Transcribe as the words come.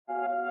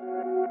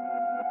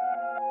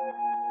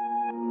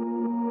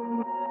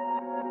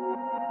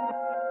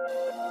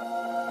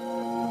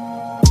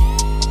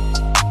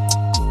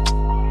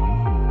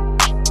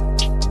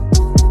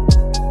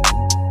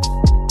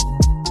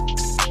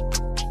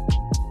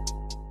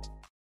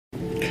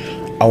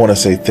I want to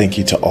say thank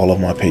you to all of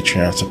my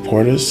Patreon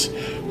supporters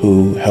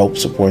who help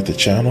support the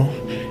channel.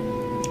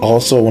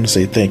 Also, I want to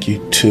say thank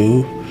you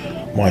to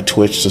my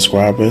Twitch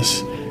subscribers.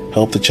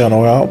 Help the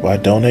channel out by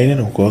donating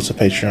or go to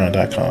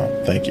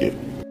patreon.com. Thank you.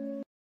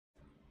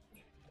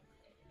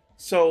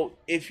 So,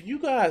 if you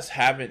guys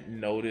haven't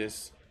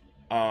noticed,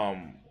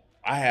 um,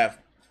 I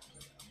have,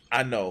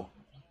 I know,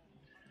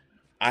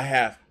 I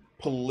have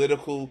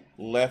political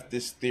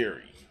leftist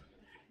theory.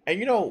 And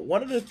you know,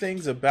 one of the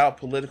things about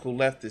political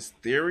leftist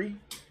theory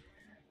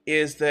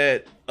is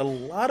that a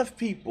lot of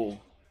people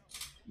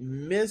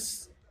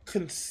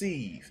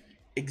misconceive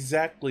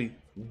exactly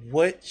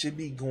what should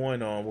be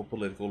going on with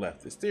political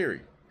leftist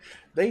theory.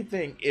 They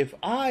think if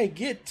I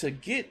get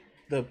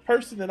the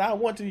person that I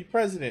want to be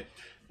president,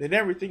 then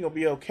everything will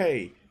be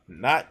okay.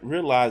 Not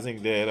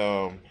realizing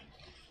that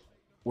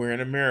we're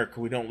in America.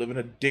 We don't live in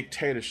a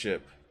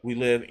dictatorship. We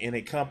live in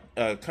a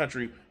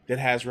country that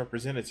has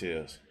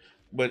representatives.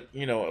 But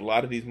you know, a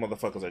lot of these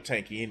motherfuckers are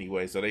tanky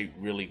anyway, so they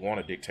really want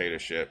a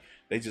dictatorship.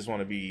 They just want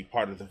to be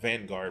part of the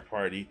Vanguard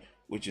Party,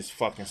 which is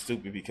fucking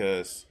stupid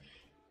because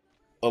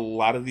a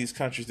lot of these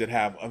countries that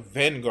have a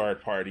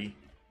Vanguard Party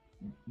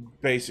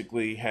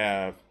basically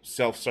have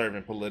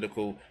self-serving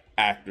political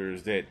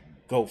actors that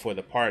go for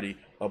the party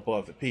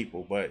above the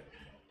people. But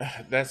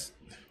that's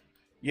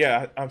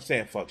yeah, I'm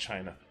saying fuck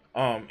China.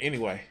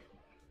 Anyway,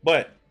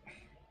 but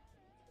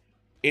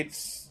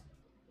it's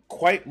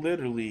quite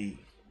literally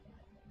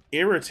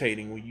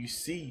irritating when you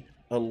see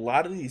a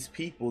lot of these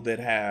people that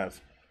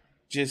have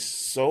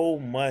just so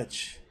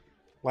much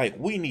like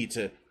we need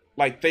to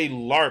like they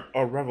LARP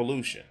a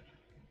revolution.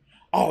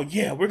 Oh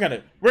yeah, we're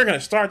gonna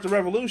start the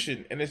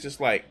revolution, and it's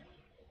just like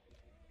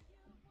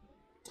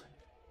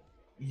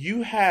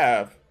you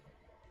have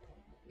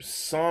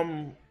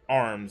some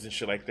arms and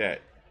shit like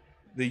that.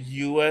 The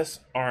U.S.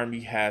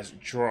 Army has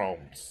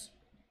drones.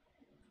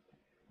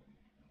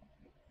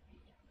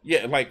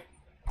 Yeah, like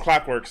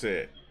Clockwork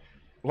said.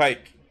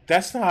 Like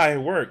that's not how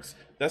it works.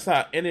 That's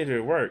not any of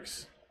it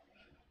works.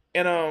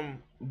 And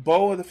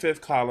Bo of the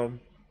Fifth Column,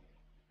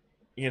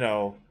 you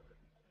know,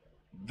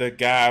 the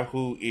guy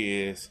who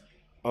is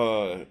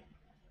uh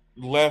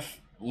left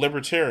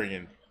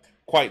libertarian,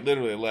 quite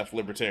literally left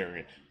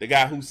libertarian, the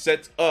guy who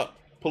sets up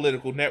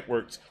political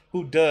networks,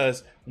 who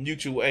does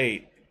mutual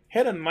aid,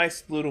 had a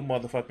nice little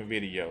motherfucking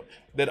video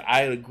that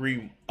I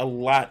agree a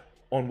lot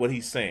on what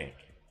he's saying.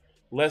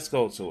 Let's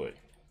go to it.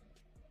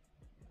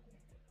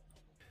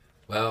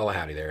 Well,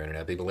 howdy there,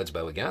 Internet people. It's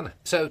Bo again.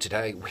 So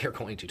today we are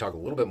going to talk a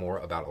little bit more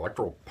about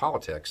electoral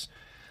politics,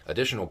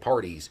 additional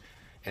parties,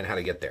 and how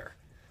to get there.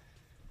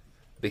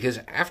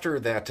 Because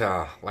after that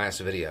last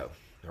video,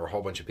 there were a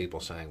whole bunch of people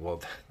saying,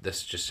 well,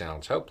 this just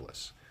sounds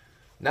hopeless.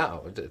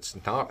 No, it's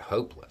not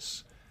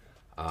hopeless.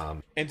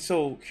 And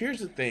so here's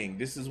the thing.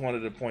 This is one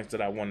of the points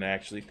that I want to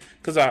actually,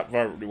 because I've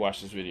already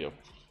watched this video.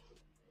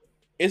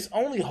 It's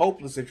only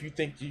hopeless if you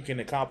think you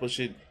can accomplish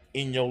it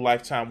in your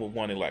lifetime with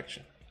one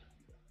election.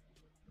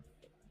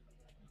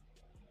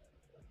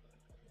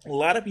 A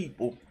lot of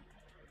people,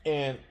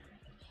 and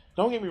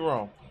don't get me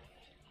wrong,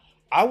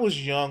 I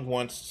was young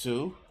once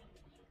too,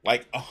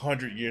 like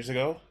 100 years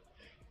ago,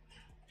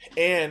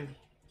 and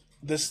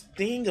the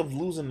sting of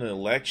losing an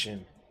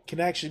election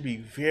can actually be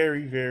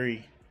very,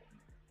 very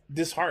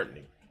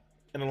disheartening.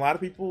 And a lot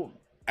of people,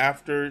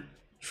 after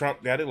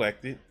Trump got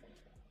elected,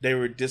 they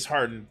were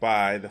disheartened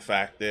by the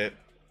fact that,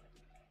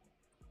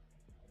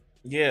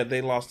 yeah,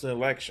 they lost the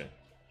election.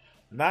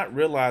 Not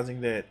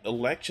realizing that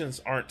elections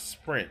aren't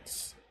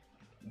sprints,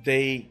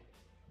 they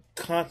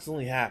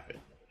constantly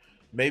happen.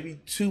 Maybe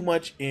too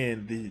much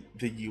in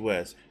the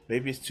US.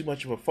 Maybe it's too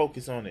much of a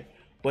focus on it.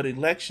 But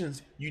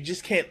elections, you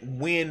just can't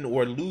win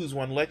or lose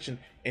one election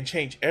and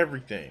change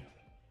everything.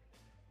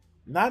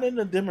 Not in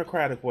the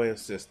democratic way of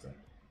system.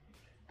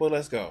 But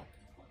let's go.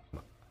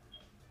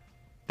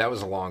 That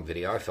was a long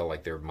video. I felt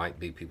like there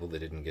might be people that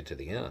didn't get to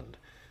the end.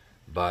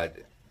 But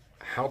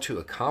how to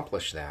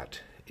accomplish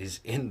that is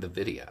in the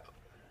video.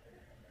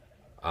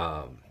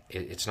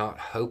 It's not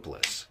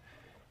hopeless.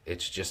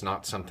 It's just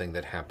not something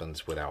that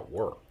happens without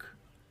work.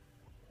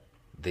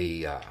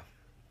 You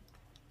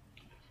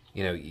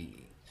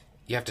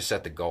have to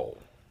set the goal,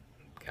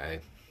 okay?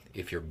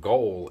 If your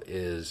goal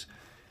is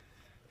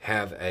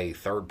have a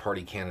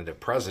third-party candidate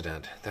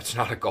president, that's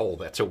not a goal,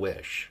 that's a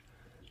wish.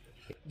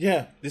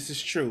 Yeah, this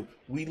is true.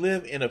 We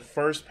live in a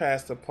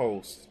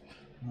first-past-the-post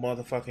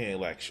motherfucking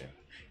election.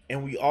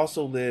 And we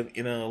also live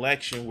in an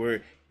election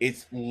where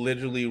it's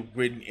literally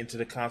written into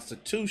the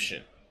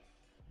Constitution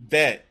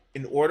that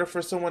in order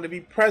for someone to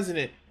be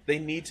president, they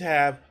need to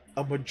have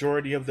a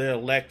majority of the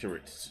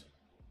electorates.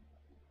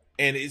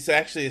 And it's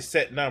actually a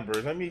set number.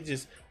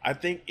 I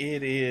think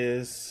it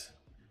is,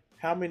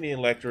 how many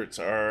electorates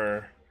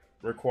are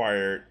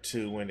required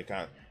to win the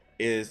con?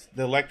 Is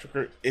the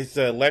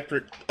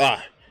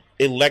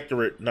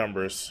electorate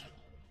numbers.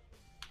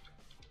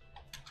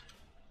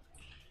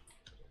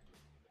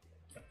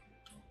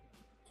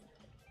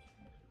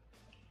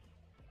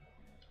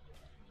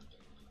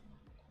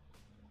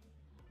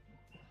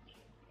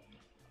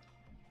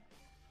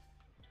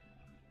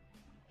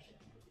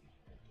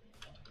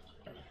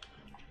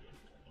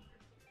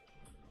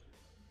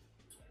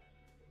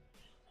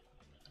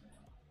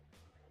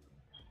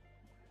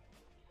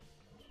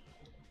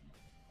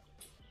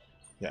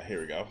 Yeah,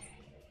 here we go.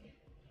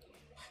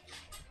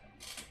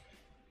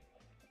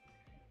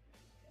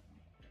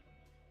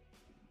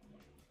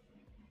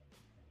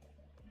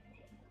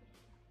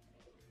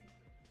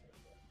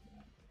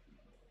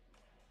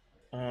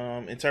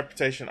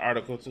 Interpretation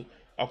article 2.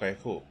 Okay,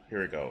 cool.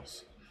 Here it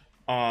goes.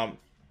 Um,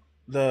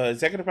 the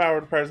executive power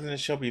of the president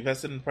shall be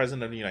vested in the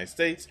president of the United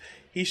States.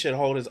 He should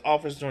hold his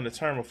office during the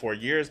term of 4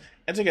 years,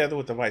 and together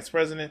with the vice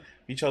president,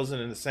 be chosen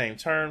in the same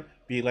term,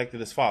 be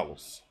elected as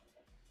follows.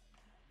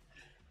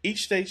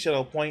 Each state shall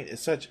appoint in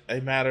such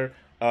a matter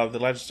of the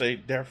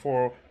legislature,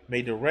 therefore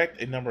may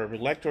direct a number of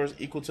electors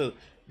equal to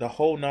the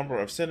whole number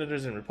of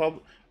senators and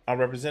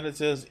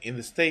representatives in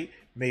the state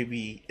may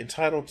be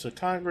entitled to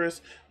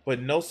Congress, but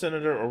no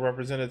senator or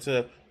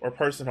representative or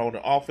person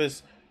holding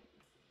office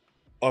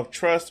of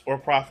trust or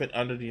profit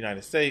under the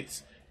United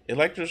States.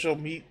 Electors shall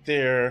meet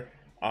their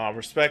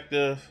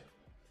respective.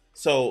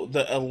 So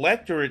the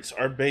electorates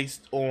are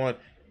based on,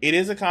 it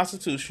is a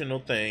constitutional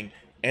thing,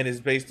 and is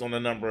based on the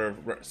number of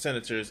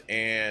senators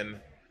and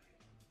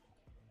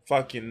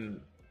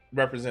fucking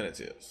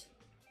representatives.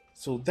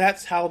 So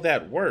that's how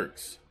that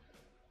works.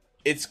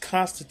 It's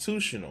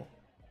constitutional.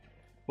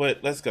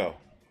 But let's go.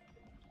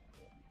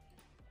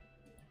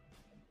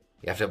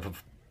 You have to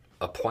have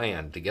a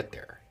plan to get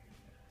there.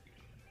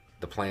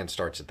 The plan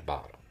starts at the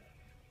bottom.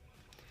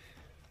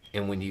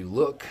 And when you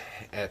look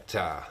at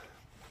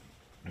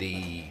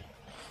the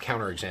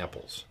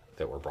counterexamples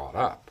that were brought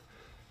up,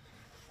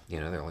 you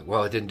know, they're like,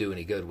 well, it didn't do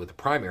any good with the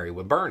primary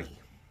with Bernie.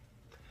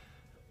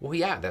 Well,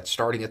 yeah, that's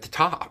starting at the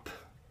top.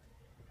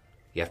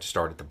 You have to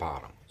start at the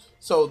bottom.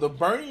 So the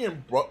Bernie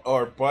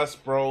or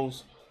Bust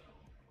Bros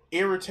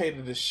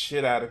irritated the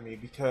shit out of me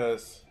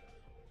because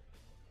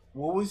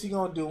what was he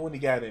gonna do when he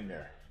got in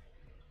there?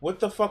 What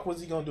the fuck was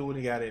he gonna do when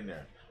he got in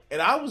there?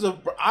 And I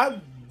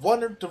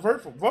wanted to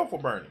vote for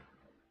Bernie,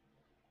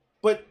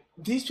 but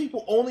these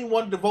people only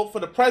wanted to vote for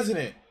the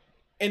president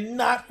and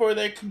not for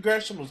their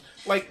congressionals.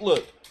 Like,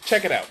 look,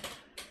 check it out.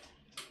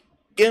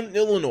 In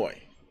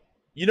Illinois,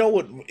 you know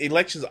what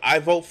elections I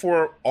vote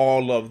for?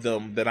 All of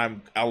them that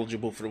I'm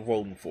eligible for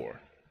voting for.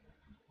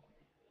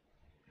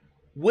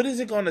 What is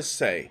it going to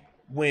say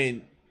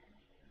when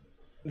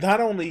not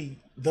only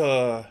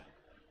the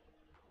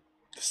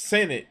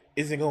Senate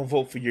isn't going to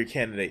vote for your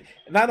candidate,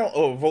 not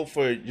or vote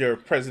for your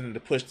president to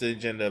push the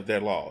agenda of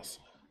their laws,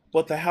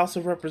 but the House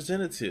of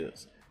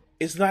Representatives?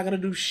 It's not going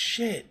to do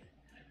shit.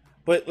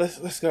 But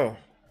let's go.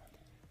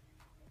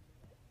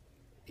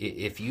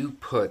 If you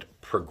put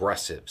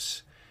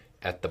progressives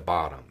at the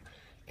bottom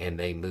and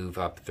they move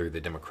up through the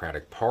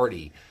Democratic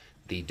Party,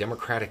 the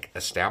Democratic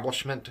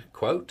establishment,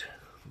 quote,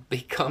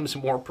 becomes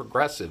more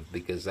progressive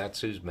because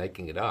that's who's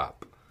making it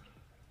up.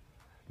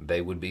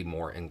 They would be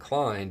more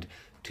inclined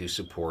to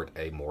support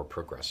a more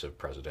progressive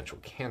presidential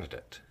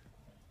candidate.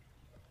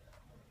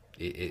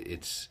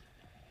 It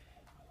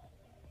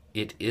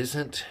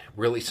isn't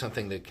really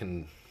something that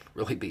can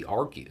really be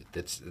argued.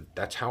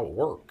 That's how it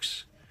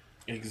works.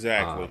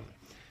 Exactly.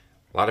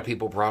 A lot of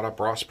people brought up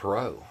Ross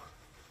Perot.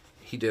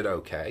 He did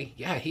okay.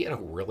 Yeah, he had a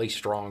really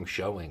strong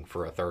showing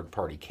for a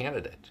third-party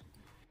candidate.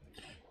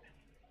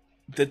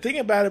 The thing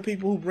about it,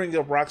 people who bring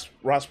up Ross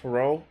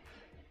Perot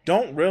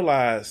don't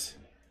realize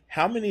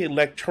how many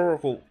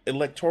electoral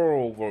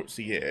votes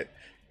he had.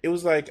 It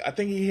was like, I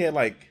think he had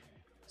like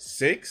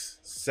 6,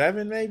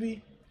 7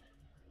 maybe.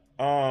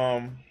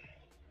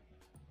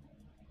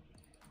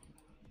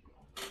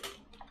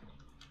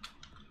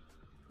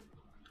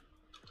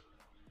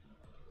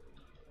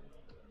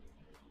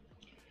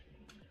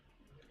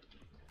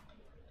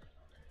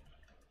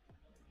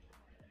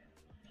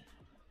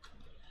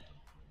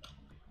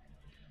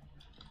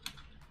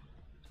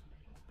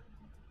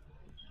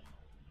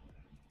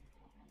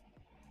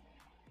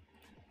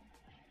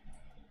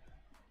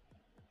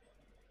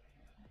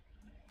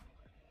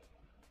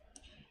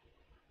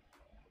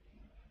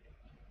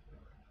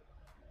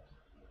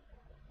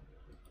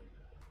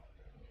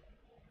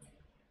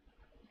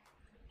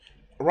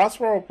 Ross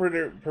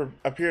Perot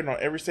appeared on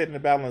every state in the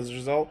ballot as a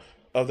result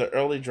of the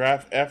early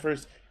draft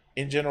efforts.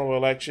 In general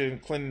election,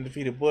 Clinton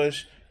defeated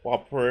Bush,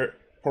 while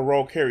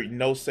Perot carried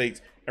no states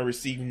and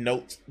received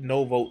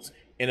no votes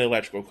in the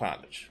electoral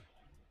college.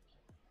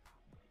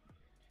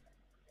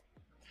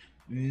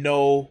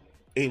 No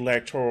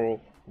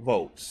electoral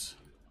votes.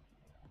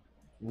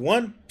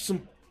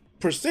 Some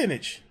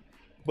percentage,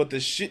 but the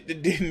shit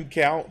that didn't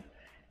count,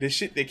 the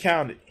shit that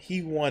counted,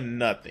 he won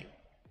nothing.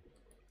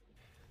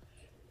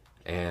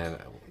 And,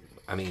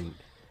 I mean,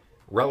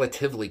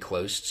 relatively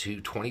close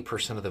to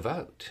 20% of the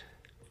vote.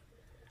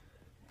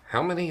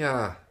 How many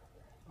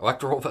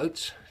electoral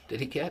votes did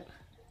he get?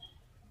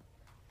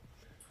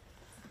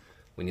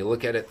 When you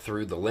look at it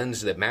through the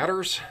lens that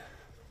matters,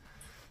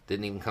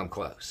 didn't even come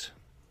close.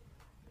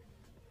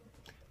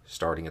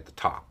 Starting at the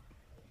top.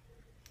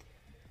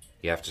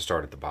 You have to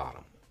start at the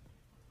bottom.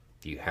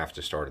 You have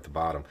to start at the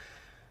bottom.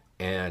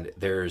 And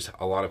there's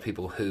a lot of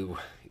people who,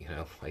 you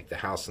know, like the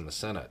House and the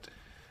Senate,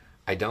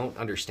 I don't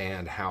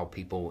understand how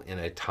people in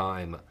a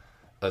time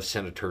of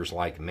senators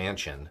like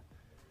Manchin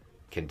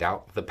can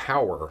doubt the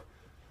power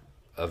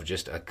of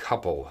just a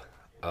couple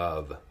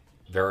of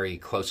very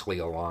closely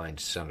aligned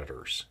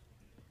senators.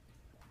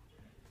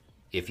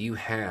 If you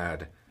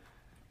had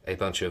a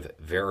bunch of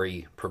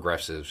very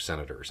progressive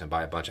senators, and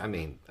by a bunch I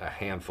mean a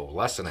handful,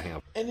 less than a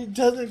handful. And it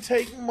doesn't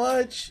take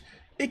much.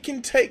 It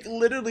can take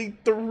literally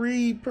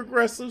 3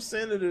 progressive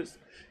senators.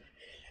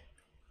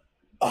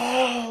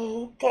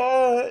 Oh,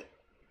 God.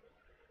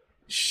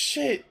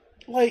 Shit.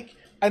 Like,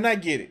 and I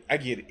get it.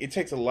 It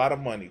takes a lot of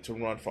money to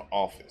run for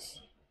office.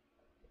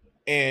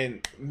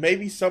 And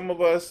maybe some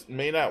of us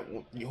may not,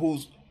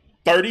 who's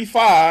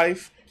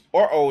 35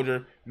 or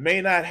older,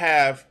 may not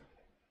have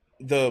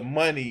the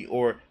money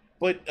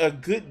but a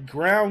good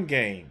ground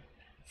game.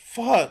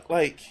 Fuck,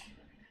 like,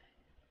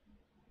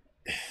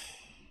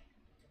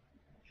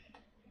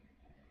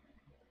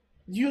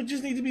 you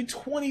just need to be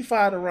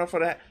 25 to run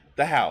for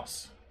the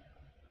House.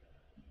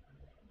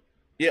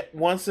 Yeah,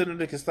 one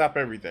senator can stop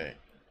everything.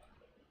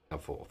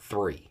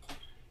 3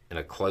 in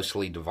a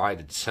closely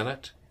divided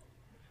Senate,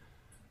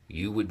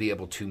 you would be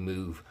able to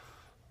move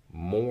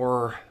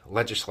more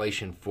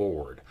legislation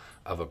forward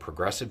of a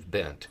progressive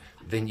bent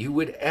than you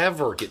would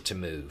ever get to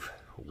move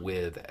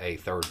with a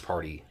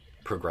third-party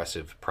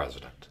progressive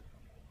president.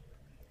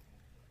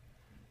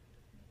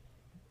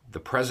 The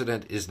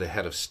president is the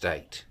head of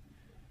state,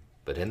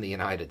 but in the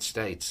United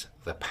States,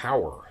 the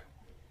power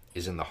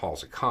is in the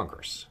halls of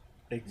Congress.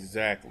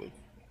 Exactly.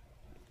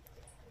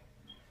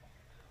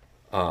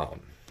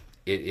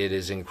 It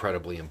is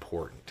incredibly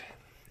important.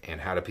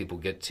 And how do people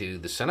get to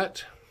the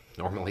Senate?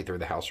 Normally through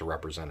the House of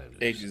Representatives.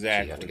 Exactly.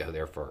 So you have to go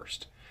there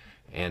first.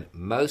 And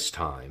most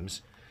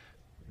times,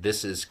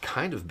 this is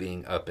kind of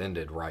being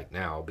upended right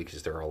now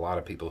because there are a lot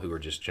of people who are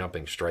just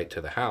jumping straight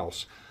to the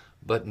House.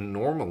 But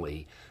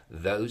normally,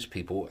 those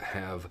people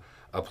have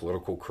a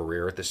political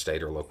career at the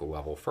state or local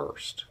level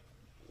first.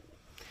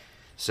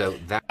 So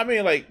that... I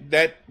mean, like,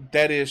 that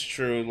is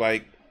true.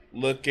 Like,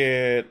 look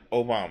at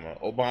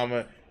Obama.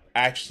 Obama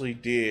actually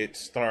did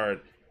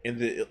start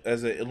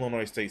as an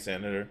Illinois state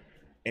senator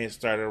and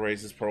started to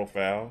raise his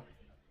profile.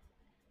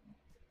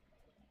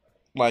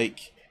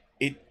 Like,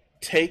 it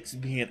takes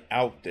being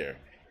out there.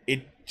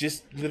 It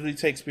just literally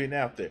takes being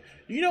out there.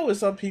 You know, with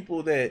some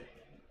people that,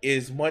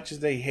 as much as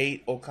they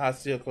hate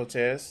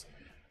Ocasio-Cortez,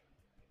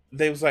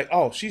 they was like,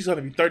 oh, she's going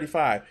to be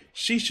 35.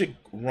 She should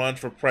run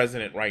for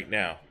president right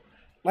now.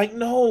 Like,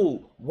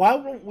 no. Why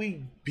won't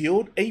we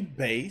build a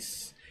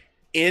base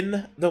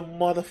in the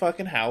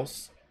motherfucking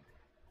House,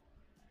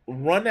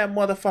 run that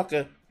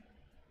motherfucker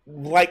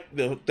like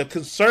the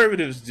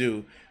conservatives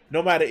do,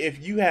 no matter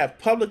if you have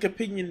public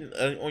opinion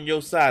on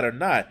your side or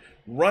not,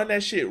 run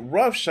that shit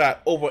roughshod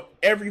over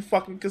every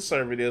fucking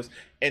conservatives.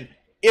 And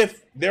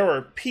if there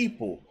are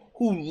people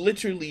who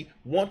literally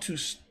want to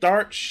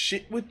start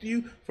shit with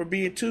you for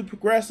being too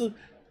progressive,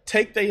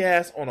 take their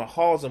ass on the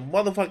halls of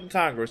motherfucking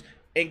Congress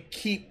and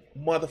keep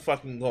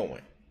motherfucking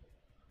going.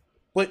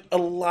 But a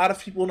lot of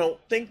people don't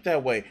think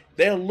that way.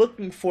 They're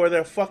looking for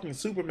their fucking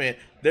Superman.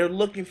 They're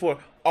looking for,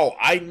 oh,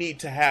 I need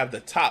to have the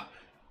top.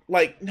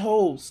 Like,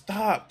 no,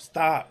 stop.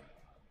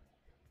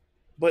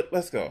 But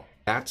let's go.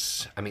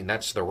 That's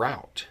the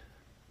route.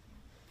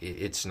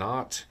 It's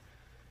not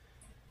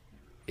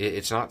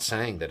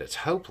saying that it's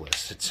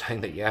hopeless. It's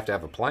saying that you have to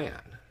have a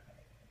plan.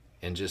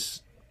 And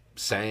just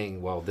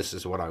saying, well, this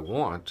is what I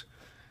want,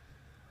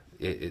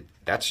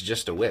 that's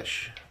just a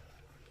wish.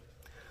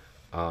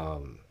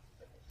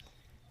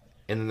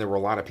 And then there were a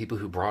lot of people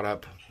who brought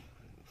up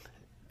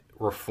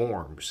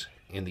reforms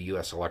in the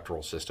U.S.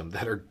 electoral system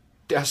that are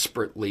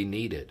desperately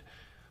needed.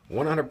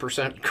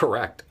 100%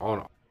 correct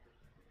on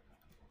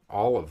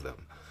all of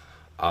them.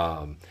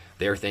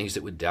 There are things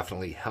that would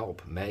definitely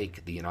help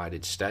make the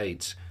United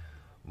States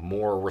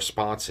more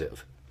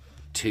responsive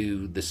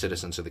to the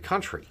citizens of the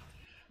country.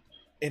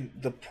 And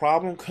the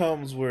problem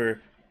comes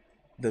where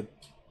the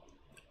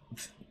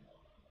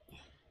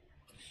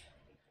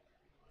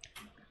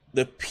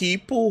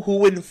people who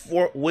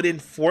would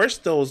enforce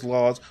those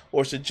laws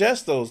or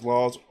suggest those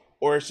laws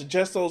or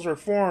suggest those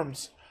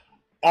reforms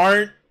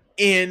aren't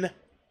in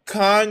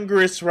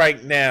Congress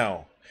right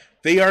now.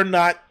 They are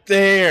not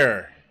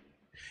there.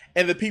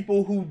 And the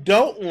people who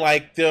don't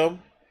like them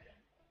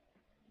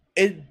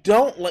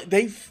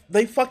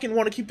they fucking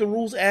want to keep the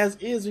rules as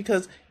is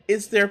because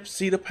it's their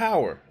seat of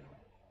power.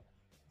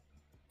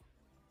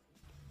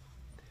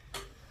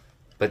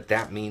 But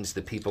that means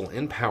the people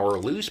in power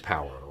lose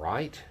power,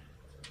 right?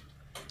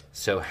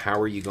 So how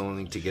are you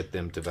going to get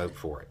them to vote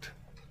for it?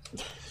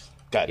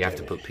 You have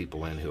to put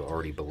people in who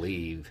already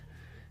believe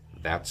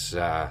that's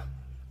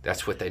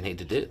what they need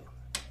to do.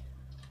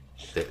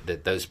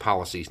 That those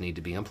policies need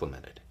to be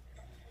implemented.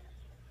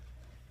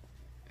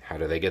 How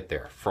do they get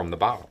there? From the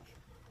bottom,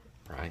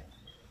 right?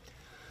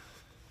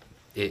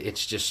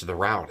 It's just the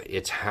route.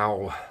 It's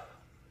how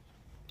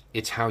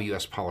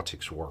U.S.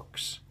 politics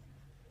works.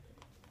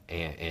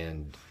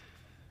 And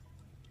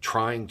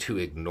trying to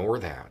ignore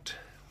that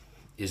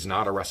is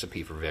not a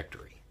recipe for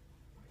victory.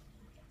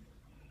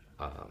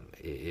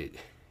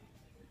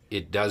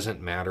 It doesn't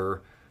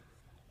matter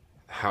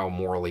how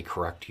morally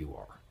correct you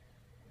are,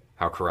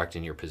 how correct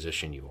in your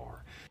position you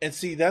are. And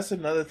see, that's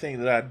another thing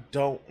that I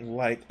don't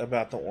like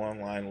about the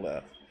online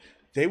left.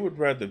 They would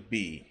rather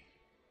be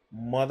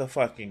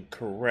motherfucking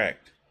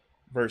correct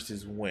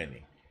versus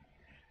winning.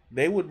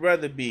 They would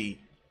rather be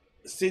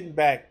sitting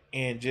back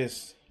and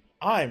just,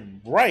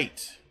 I'm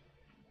right,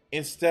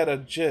 instead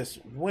of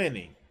just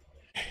winning.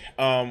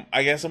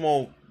 I guess I'm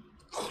going to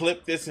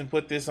clip this and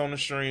put this on the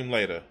stream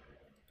later.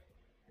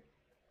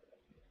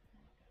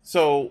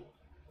 So,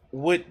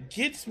 what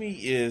gets me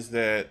is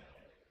that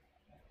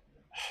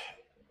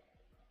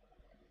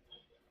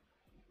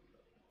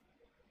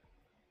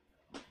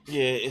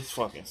yeah, it's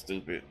fucking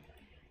stupid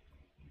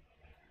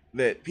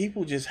that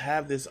people just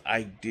have this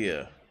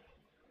idea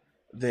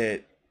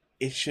that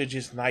it should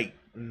just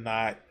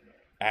not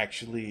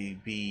actually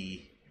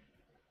be,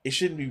 it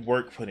shouldn't be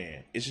work put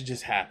in. It should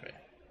just happen.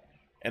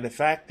 And the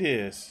fact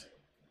is,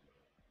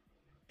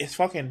 it's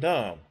fucking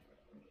dumb.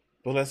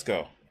 But let's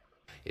go.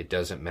 It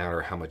doesn't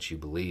matter how much you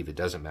believe. It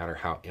doesn't matter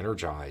how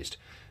energized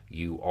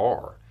you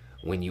are.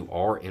 When you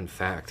are, in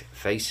fact,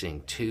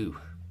 facing two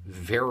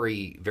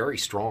very, very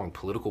strong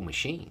political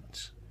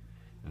machines,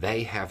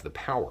 they have the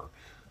power.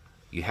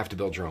 You have to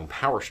build your own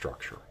power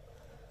structure.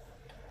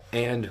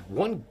 And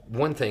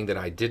one thing that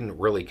I didn't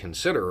really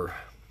consider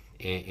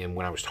in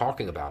when I was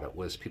talking about it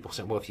was people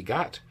saying, well, if you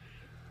got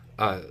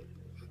a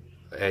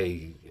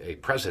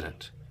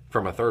president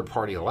from a third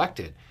party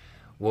elected,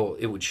 well,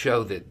 it would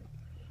show that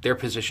their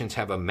positions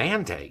have a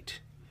mandate,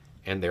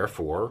 and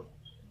therefore,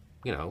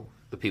 you know,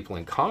 the people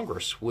in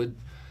Congress would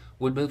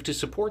move to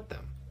support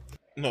them.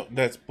 No,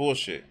 that's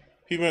bullshit.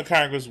 People in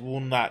Congress will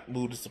not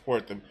move to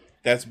support them.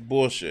 That's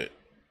bullshit.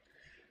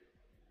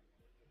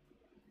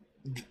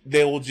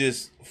 They will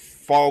just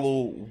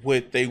follow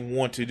what they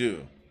want to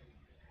do.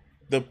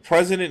 The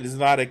president is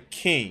not a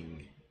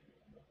king.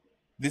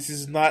 This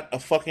is not a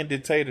fucking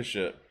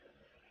dictatorship.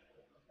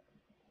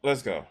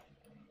 Let's go.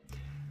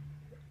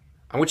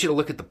 I want you to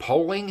look at the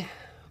polling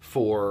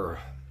for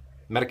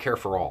Medicare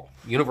for All,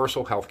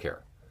 universal health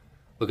care.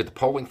 Look at the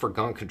polling for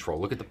gun control.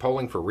 Look at the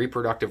polling for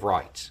reproductive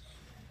rights.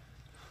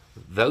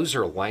 Those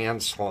are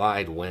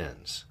landslide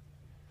wins.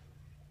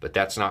 But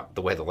that's not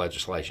the way the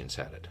legislation's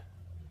headed.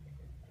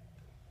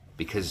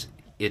 Because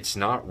it's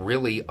not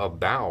really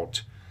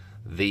about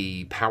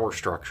the power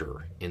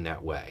structure in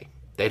that way.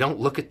 They don't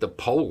look at the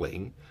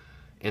polling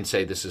and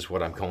say, this is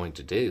what I'm going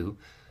to do.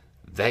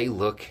 They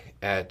look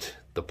at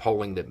the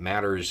polling that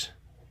matters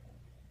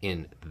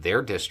in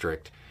their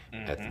district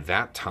at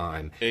that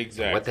time,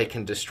 exactly. What they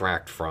can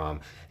distract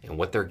from, and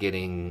what they're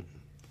getting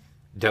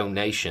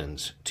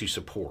donations to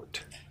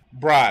support.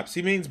 Bribes.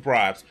 He means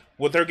bribes.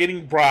 What they're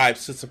getting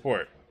bribes to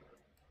support.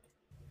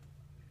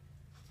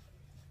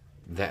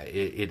 That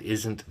it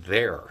isn't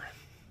there.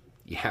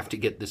 You have to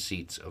get the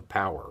seats of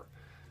power.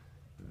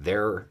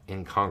 They're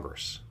in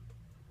Congress.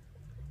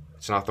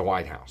 It's not the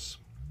White House.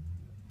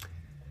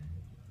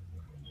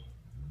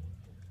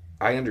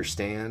 I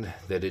understand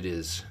that it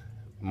is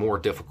more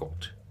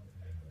difficult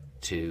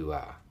to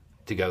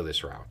go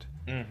this route,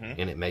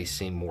 and it may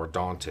seem more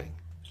daunting.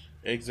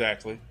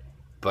 Exactly.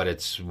 But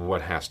it's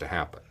what has to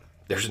happen.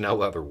 There's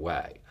no other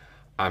way.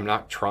 I'm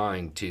not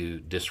trying to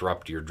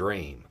disrupt your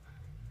dream,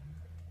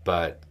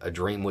 but a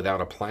dream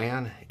without a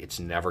plan, it's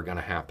never going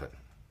to happen.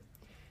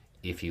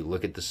 If you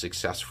look at the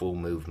successful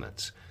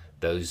movements,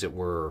 those that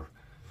were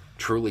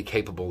truly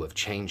capable of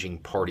changing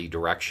party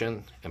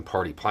direction and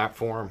party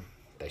platform,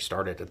 they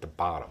started at the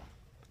bottom.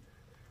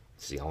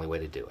 It's the only way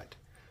to do it.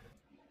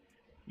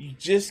 You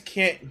just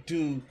can't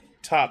do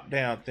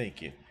top-down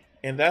thinking.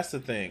 And that's the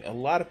thing. A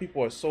lot of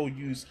people are so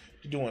used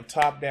to doing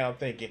top-down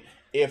thinking.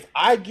 If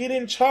I get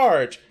in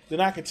charge,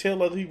 then I can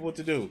tell other people what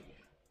to do.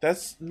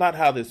 That's not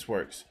how this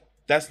works.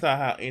 That's not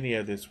how any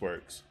of this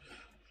works.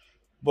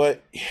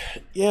 But,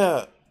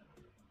 yeah,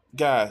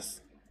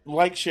 guys,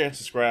 like, share, and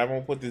subscribe. I'm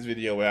going to put this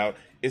video out.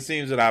 It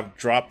seems that I've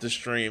dropped the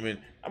stream, and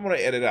I'm going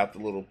to edit out the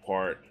little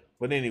part.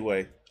 But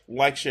anyway,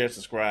 like, share, and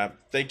subscribe.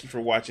 Thank you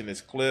for watching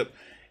this clip.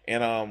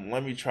 And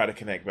let me try to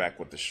connect back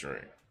with the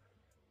stream.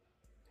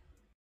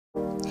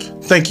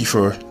 Thank you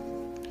for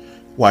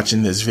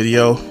watching this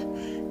video.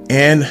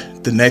 And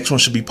the next one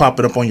should be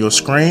popping up on your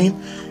screen.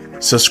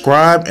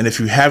 Subscribe. And if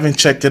you haven't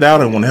checked it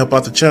out and want to help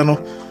out the channel,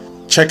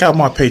 check out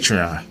my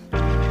Patreon.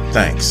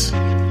 Thanks.